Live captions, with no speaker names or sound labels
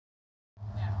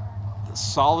The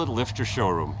Solid Lifter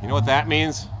Showroom. You know what that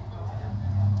means?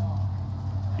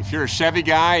 If you're a Chevy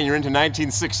guy and you're into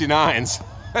 1969s,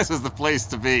 this is the place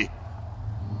to be.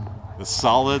 The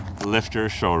Solid Lifter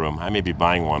Showroom. I may be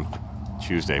buying one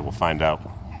Tuesday. We'll find out.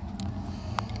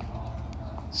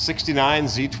 69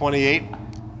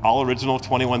 Z28, all original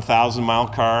 21,000 mile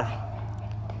car.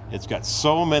 It's got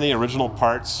so many original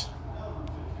parts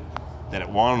that it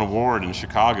won an award in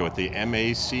Chicago at the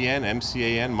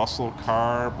MCAN, Muscle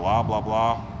Car, blah, blah,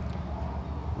 blah.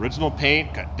 Original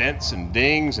paint, got dents and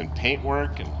dings and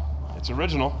paintwork, and it's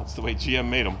original. That's the way GM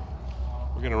made them.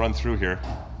 We're gonna run through here.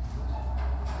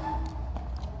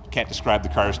 Can't describe the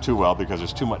cars too well because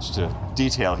there's too much to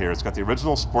detail here. It's got the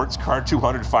original sports car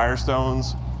 200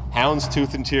 Firestones,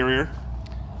 houndstooth interior,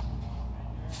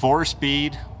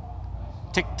 4-speed,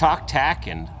 tick-tock tack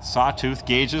and sawtooth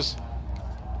gauges,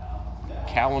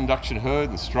 cowl induction hood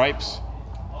and stripes.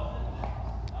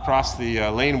 Across the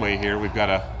laneway here, we've got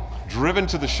a driven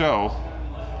to the show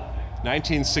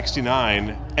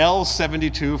 1969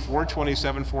 L72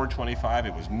 427 425.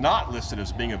 It was not listed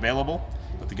as being available,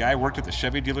 but the guy worked at the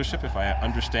Chevy dealership, if I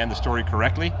understand the story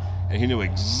correctly, and he knew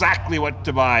exactly what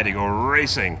to buy to go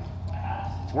racing.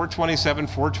 427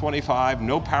 425,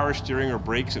 no power steering or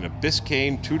brakes, in a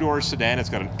Biscayne two-door sedan. It's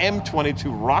got an M22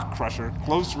 rock crusher,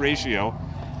 close ratio,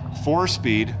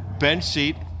 4-speed, bench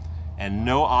seat, and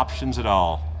no options at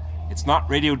all. It's not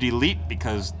radio delete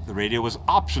because the radio was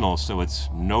optional, so it's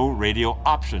no radio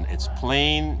option. It's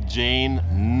plain Jane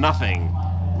nothing.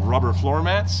 Rubber floor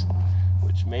mats,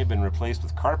 which may have been replaced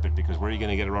with carpet, because where are you going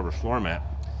to get a rubber floor mat?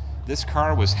 This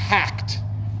car was hacked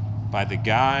by the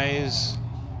guy's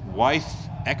wife,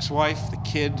 ex-wife. The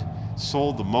kid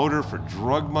sold the motor for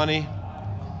drug money.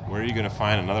 Where are you going to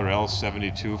find another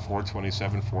L72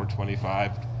 427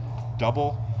 425?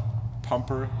 Double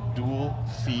pumper, dual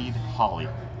feed Holly.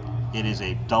 It is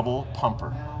a double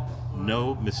pumper.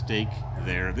 No mistake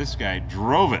there. This guy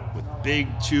drove it with big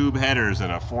tube headers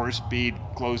and a 4-speed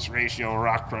close ratio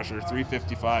rock crusher,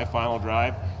 355 final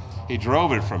drive. He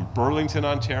drove it from Burlington,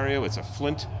 Ontario. It's a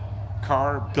Flint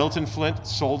car, built in Flint,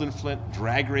 sold in Flint,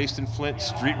 drag raced in Flint,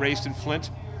 street raced in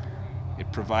Flint.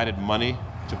 It provided money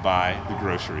to buy the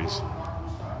groceries.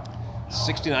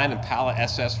 69 Impala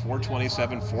SS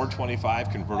 427 425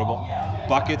 convertible,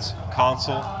 buckets,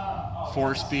 console,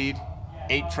 4-speed,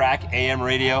 8-track AM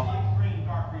radio.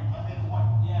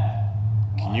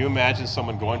 Can you imagine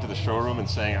someone going to the showroom and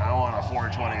saying, I want a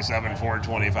 427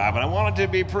 425 and I want it to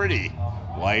be pretty?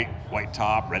 White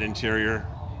top, red interior,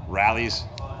 rallies.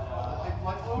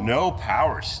 No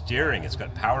power steering. It's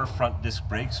got power front disc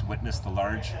brakes. Witness the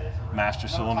large master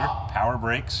cylinder, power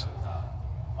brakes.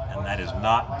 And that is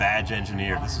not badge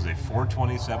engineered. This is a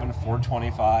 427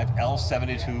 425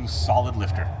 L72 solid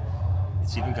lifter.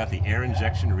 It's even got the air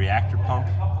injection reactor pump,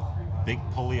 big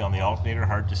pulley on the alternator,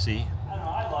 hard to see.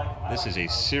 This is a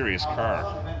serious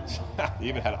car. They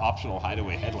even had optional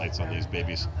hideaway headlights on these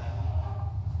babies.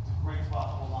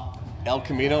 El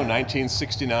Camino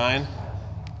 1969.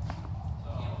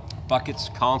 Buckets,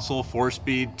 console,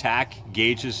 4-speed, tack,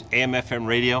 gauges, AM/FM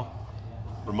radio,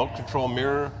 remote control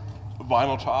mirror,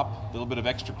 vinyl top, a little bit of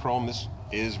extra chrome. This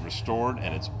is restored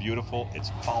and it's beautiful.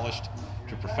 It's polished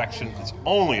to perfection. It's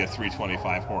only a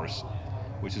 325 horse,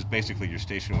 which is basically your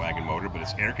station wagon motor, but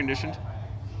it's air conditioned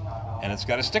and it's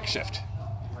got a stick shift,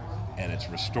 and it's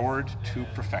restored to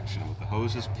perfection with the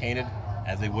hoses painted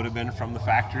as they would have been from the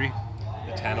factory.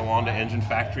 The Tonawanda engine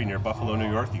factory near Buffalo,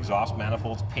 New York. The exhaust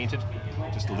manifolds painted,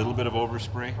 just a little bit of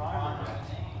overspray.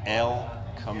 El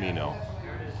Camino.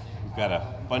 We've got a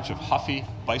bunch of Huffy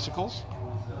bicycles,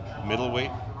 middleweight,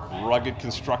 rugged,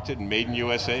 constructed, and made in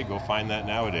USA. Go find that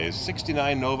nowadays.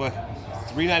 69 Nova,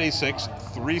 396,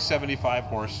 375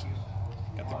 horse.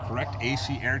 Got the correct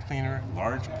AC air cleaner,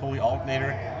 large pulley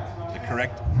alternator, the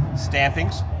correct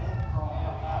stampings,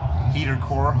 heater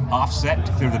core offset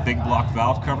to clear the big block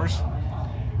valve covers,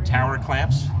 tower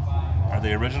clamps. Are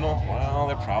they original? Well,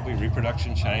 they're probably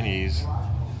reproduction Chinese.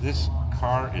 This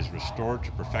car is restored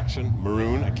to perfection.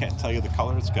 Maroon, I can't tell you the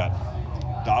color. It's got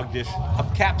dog dish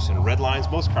hubcaps and red lines.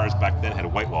 Most cars back then had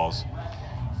white walls.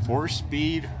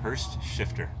 4-speed Hurst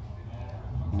shifter.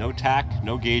 No tack,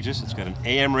 no gauges. It's got an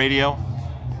AM radio,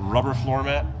 rubber floor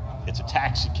mat. It's a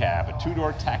taxi cab, a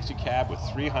 2-door taxi cab with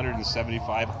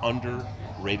 375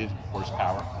 underrated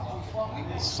horsepower.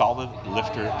 Solid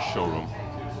lifter showroom.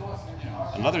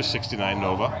 Another 69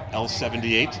 Nova,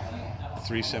 L78,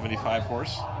 375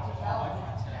 horse.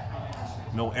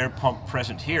 No air pump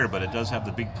present here, but it does have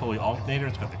the big pulley alternator.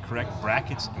 It's got the correct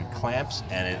brackets and clamps,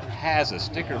 and it has a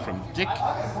sticker from Dick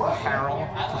Carroll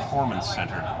Performance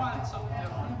Center.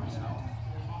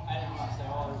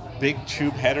 big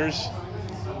tube headers.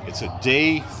 It's a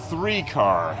day 3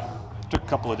 car. Took a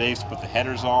couple of days to put the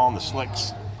headers on, the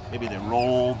slicks. Maybe they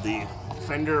rolled the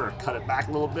fender or cut it back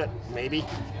a little bit, maybe.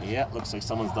 Yeah, looks like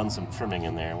someone's done some trimming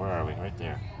in there. Where are we? Right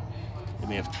there. They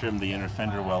may have trimmed the inner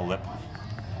fender well lip.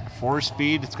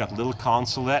 4-speed, it's got little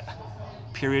consolette,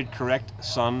 period correct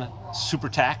Sun Super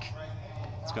Tack.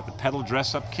 It's got the pedal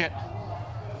dress-up kit,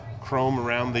 chrome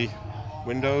around the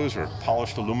windows or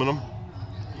polished aluminum.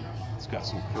 It's got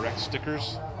some correct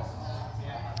stickers.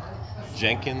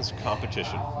 Jenkins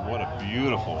Competition. What a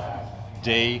beautiful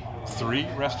day 3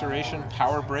 restoration.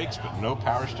 Power brakes, but no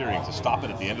power steering to stop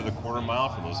it at the end of the quarter mile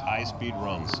from those high-speed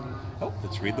runs. Oh,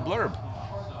 let's read the blurb.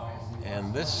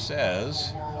 And this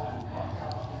says,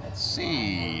 let's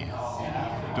see,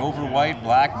 Dover White,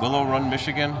 Black, Willow Run,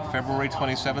 Michigan, February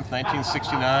 27th,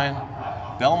 1969.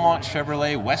 Belmont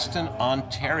Chevrolet, Weston,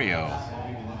 Ontario.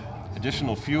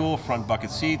 Additional fuel, front bucket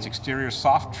seats, exterior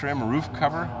soft trim, roof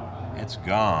cover. It's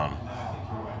gone.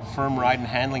 Firm ride and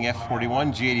handling,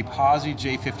 F41, G80 Posi,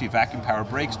 J50 vacuum power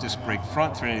brakes, disc brake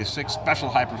front, 396, special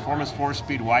high performance,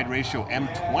 4-speed wide ratio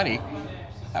M20.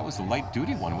 That was the light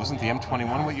duty one. Wasn't the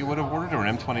M21 what you would have ordered, or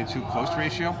an M22 close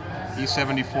ratio?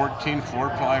 E70 14,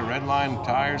 4-ply, red line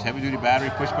tires, heavy duty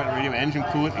battery, push button radio, engine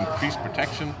coolant, increased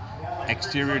protection,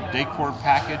 exterior decor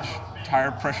package,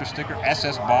 tire pressure sticker,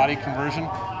 SS body conversion,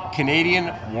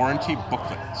 Canadian warranty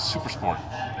booklet, super sport.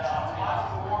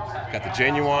 Got the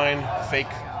genuine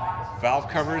fake valve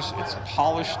covers. It's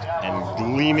polished and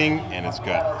gleaming, and it's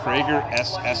got Prager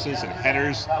SS's and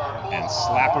headers and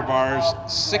slapper bars.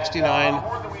 69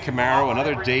 Camaro,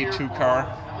 another day 2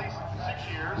 car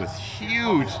with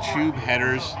huge tube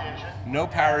headers, no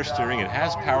power steering. It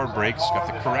has power brakes. Got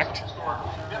the correct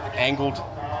angled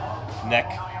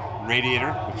neck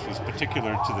radiator, which was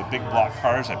particular to the big block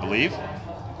cars, I believe.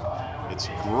 It's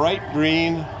bright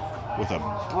green with a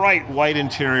bright white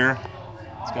interior.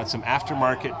 It's got some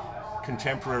aftermarket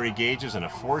contemporary gauges and a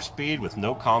 4-speed with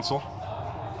no console.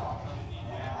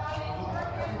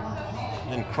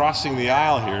 Then crossing the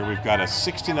aisle here, we've got a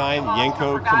 69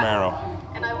 Yenko Camaro.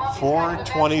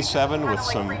 427 with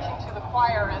some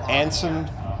Anson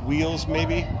wheels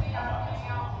maybe.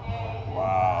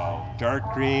 Wow,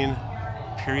 dark green,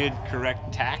 period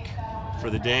correct tack for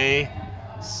the day.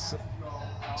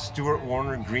 Stuart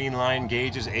Warner green line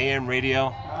gauges, AM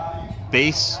radio.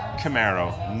 Base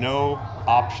Camaro, no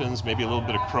options, maybe a little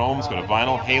bit of chrome. It's got a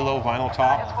vinyl, halo vinyl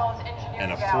top,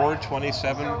 and a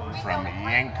 427 from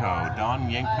Yenko, Don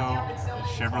Yenko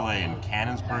Chevrolet in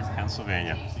Cannonsburg,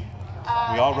 Pennsylvania.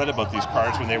 We all read about these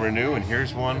cars when they were new, and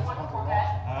here's one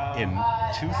in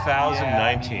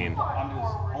 2019,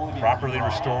 properly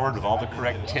restored with all the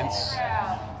correct tints,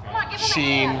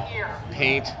 sheen,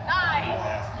 paint,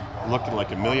 looking like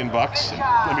 $1 million.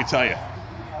 And let me tell you,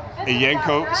 a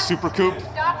Yenko Super Coupe is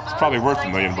probably worth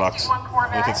 $1 million.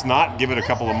 And if it's not, give it a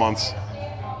couple of months.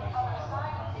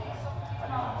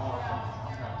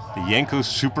 The Yenko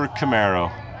Super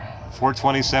Camaro,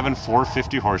 427,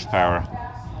 450 horsepower.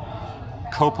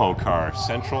 Copo car,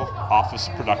 central office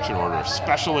production order,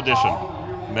 special edition,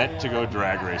 meant to go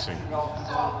drag racing.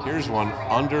 Here's one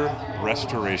under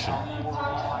restoration.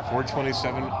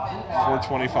 427,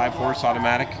 425 horse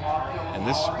automatic. And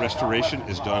this restoration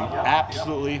is done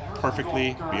absolutely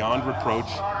perfectly, beyond reproach.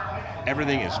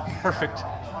 Everything is perfect.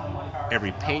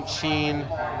 Every paint sheen,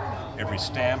 every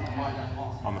stamp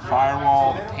on the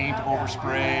firewall, the paint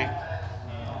overspray,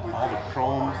 all the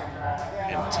chrome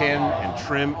and tin and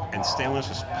trim and stainless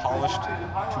is polished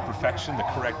to perfection. The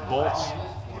correct bolts,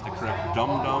 the correct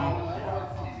dum-dum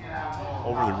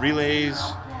over the relays.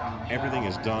 Everything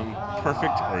is done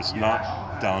perfect, or it's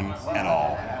not done at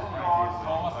all.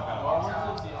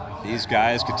 These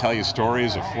guys could tell you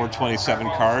stories of 427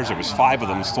 cars. There was 5 of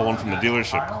them stolen from the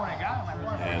dealership.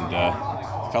 And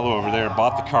the fellow over there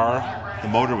bought the car. The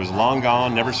motor was long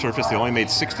gone, never surfaced. They only made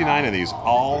 69 of these,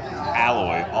 all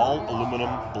alloy, all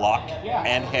aluminum block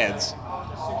and heads.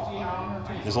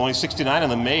 There's only 69 of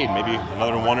them made, maybe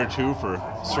another 1 or 2 for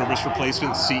service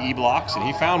replacement CE blocks, and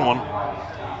he found one.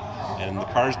 And the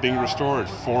car's being restored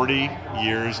 40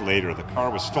 years later. The car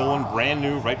was stolen brand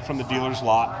new right from the dealer's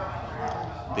lot.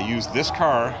 They used this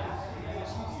car,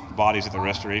 bodies at the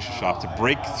restoration shop, to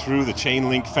break through the chain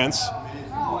link fence,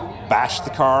 bashed the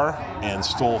car, and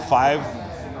stole 5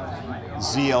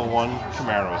 ZL1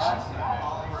 Camaros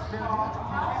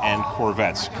and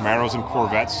Corvettes. Camaros and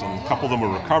Corvettes, and a couple of them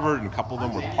were recovered, and a couple of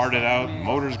them were parted out.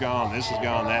 Motor's gone, this is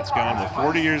gone, that's gone. Well,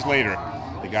 40 years later,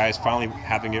 the guy is finally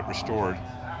having it restored.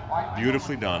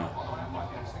 Beautifully done.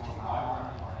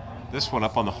 This one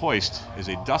up on the hoist is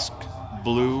a dusk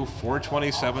blue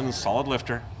 427 solid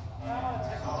lifter.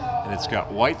 And And it's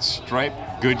got white stripe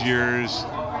Goodyears.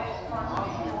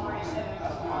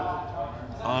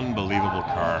 Unbelievable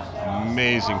car,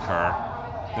 amazing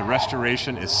car. The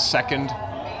restoration is second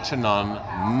to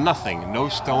none. Nothing, no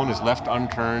stone is left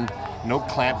unturned, no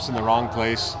clamps in the wrong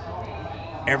place.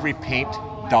 Every paint,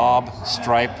 daub,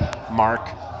 stripe, mark.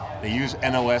 They use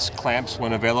NOS clamps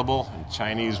when available and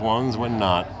Chinese ones when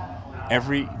not.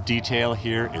 Every detail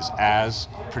here is as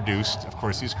produced. Of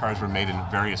course, these cars were made in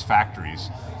various factories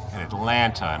in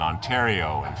Atlanta and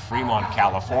Ontario and Fremont,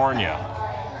 California.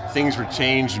 Things were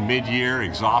changed mid-year,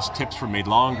 exhaust tips were made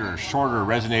longer, shorter,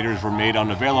 resonators were made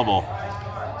unavailable.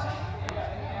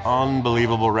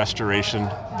 Unbelievable restoration.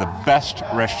 The best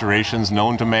restorations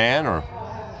known to man, or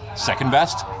second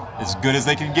best, as good as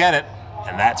they can get it.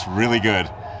 And that's really good,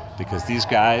 because these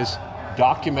guys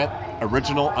document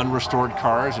original unrestored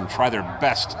cars and try their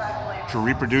best to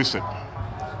reproduce it.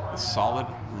 The Solid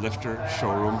Lifter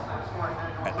Showroom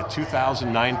at the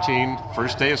 2019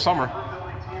 first day of summer.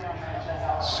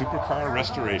 Supercar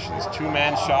Restorations,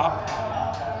 two-man shop.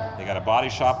 They got a body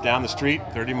shop down the street,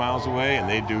 30 miles away, and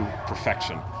they do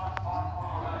perfection.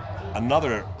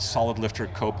 Another Solid Lifter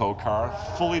Copo car,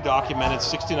 fully documented,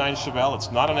 69 Chevelle.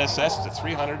 It's not an SS, it's a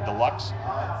 300 Deluxe,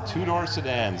 two-door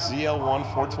sedan, ZL1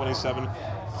 427,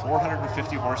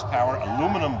 450 horsepower,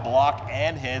 aluminum block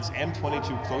and heads,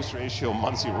 M22 close ratio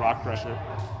Muncie rock crusher.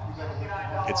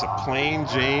 It's a plain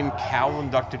Jane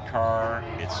cowl-inducted car.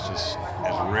 It's just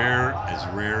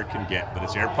as rare can get, but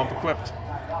it's air pump equipped.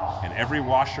 And every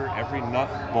washer, every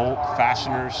nut, bolt,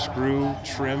 fastener, screw,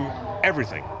 trim,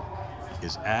 everything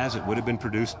is as it would have been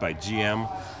produced by GM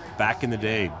back in the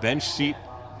day. Bench seat,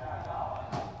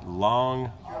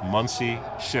 long Muncie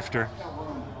shifter.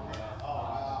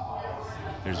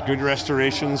 There's good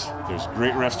restorations, there's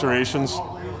great restorations,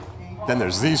 then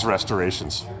there's these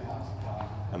restorations.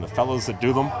 And the fellows that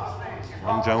do them,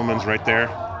 one gentleman's right there,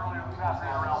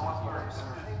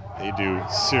 they do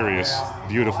serious,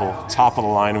 beautiful,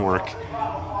 top-of-the-line work.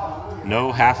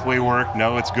 No halfway work,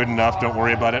 no, it's good enough, don't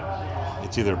worry about it.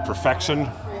 It's either perfection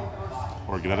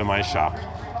or get out of my shop.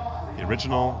 The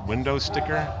original window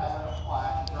sticker,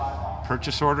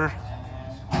 purchase order,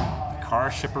 car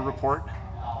shipper report,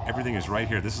 everything is right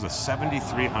here. This is a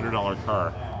 $7,300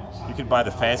 car. You could buy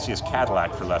the fanciest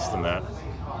Cadillac for less than that.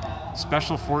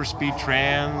 Special 4-speed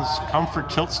trans, comfort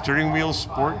tilt steering wheel,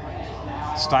 sport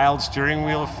styled steering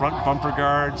wheel, front bumper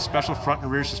guard, special front and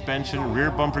rear suspension,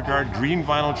 rear bumper guard, green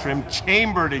vinyl trim,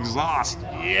 chambered exhaust.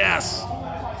 Yes!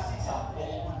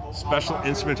 Special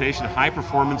instrumentation, high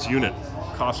performance unit.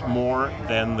 Costs more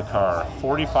than the car.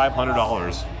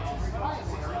 $4,500.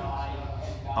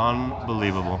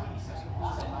 Unbelievable.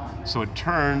 So it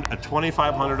turned a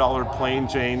 $2,500 plain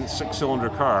Jane 6-cylinder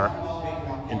car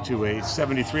into a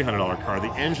 $7,300 car.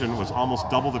 The engine was almost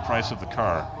double the price of the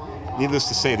car. Needless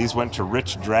to say, these went to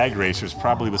rich drag racers,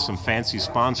 probably with some fancy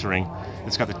sponsoring.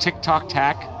 It's got the tick-tock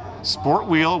tack, sport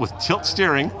wheel with tilt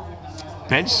steering,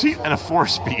 bench seat, and a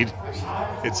 4-speed.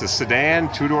 It's a sedan,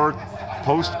 2-door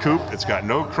post coupe. It's got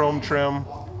no chrome trim.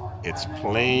 It's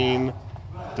plain,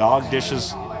 dog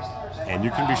dishes, and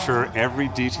you can be sure every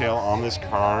detail on this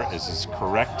car is as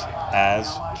correct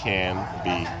as can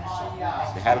be.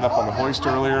 They had it up on the hoist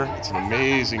earlier. It's an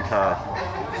amazing car.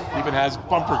 Even has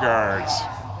bumper guards.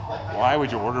 Why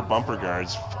would you order bumper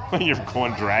guards when you're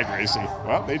going drag racing?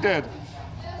 Well, they did.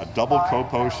 A double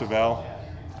Copo Chevelle.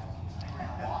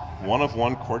 One of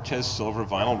one Cortez silver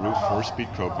vinyl roof 4-speed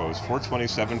Copos.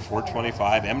 427,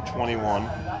 425,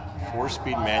 M21,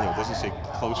 4-speed manual. Doesn't say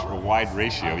close or wide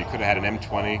ratio. You could have had an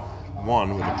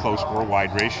M21 with a close or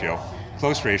wide ratio.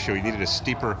 Close ratio, you needed a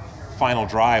steeper final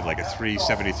drive, like a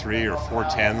 373 or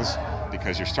 410s,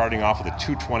 because you're starting off with a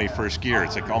 220 first gear.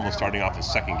 It's like almost starting off in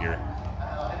second gear.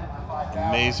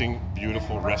 Amazing,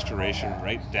 beautiful restoration,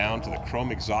 right down to the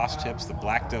chrome exhaust tips, the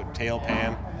blacked out tail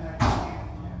pan.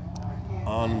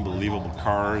 Unbelievable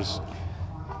cars.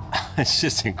 It's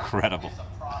just incredible.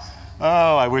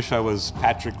 Oh, I wish I was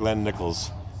Patrick Glenn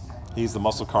Nichols. He's the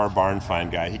muscle car barn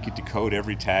find guy. He could decode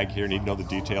every tag here and he'd know the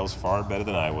details far better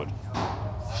than I would.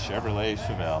 Chevrolet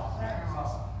Chevelle.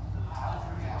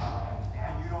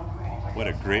 What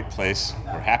a great place.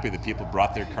 We're happy that people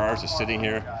brought their cars, are sitting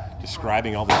here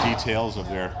describing all the details of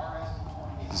their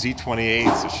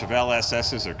Z28s, their Chevelle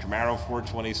SSs, their Camaro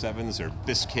 427s, their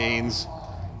Biscaynes.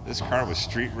 This car was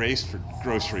street raced for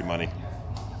grocery money.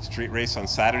 Street race on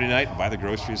Saturday night and buy the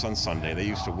groceries on Sunday. They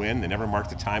used to win. They never marked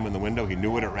the time in the window. He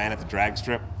knew what it ran at the drag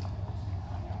strip.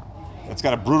 It's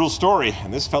got a brutal story,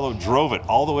 and this fellow drove it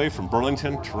all the way from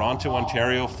Burlington, Toronto,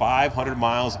 Ontario, 500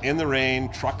 miles in the rain,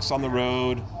 trucks on the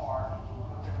road.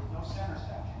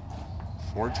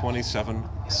 427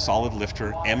 solid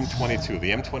lifter M22.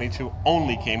 The M22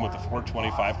 only came with a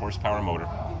 425 horsepower motor.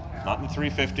 Not in the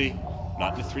 350,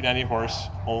 not in the 390 horse,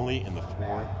 only in the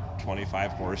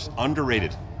 425 horse.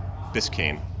 Underrated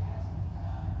Biscayne.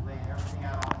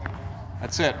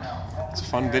 That's it. It's a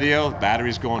fun video. The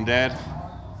battery's going dead.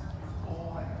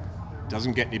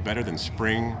 Doesn't get any better than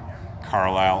spring,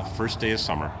 Carlisle, first day of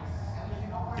summer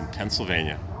in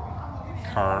Pennsylvania.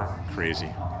 Car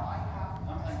crazy.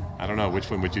 I don't know, which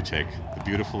one would you take? The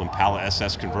beautiful Impala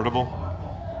SS convertible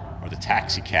or the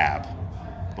taxi cab?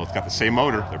 Both got the same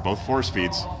motor. They're both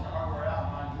 4-speeds.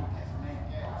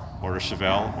 Or a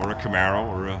Chevelle, or a Camaro,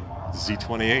 or a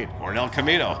Z28, or an El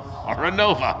Camino, or a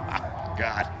Nova.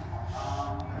 God.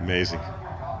 Amazing.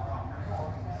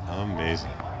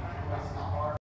 Amazing.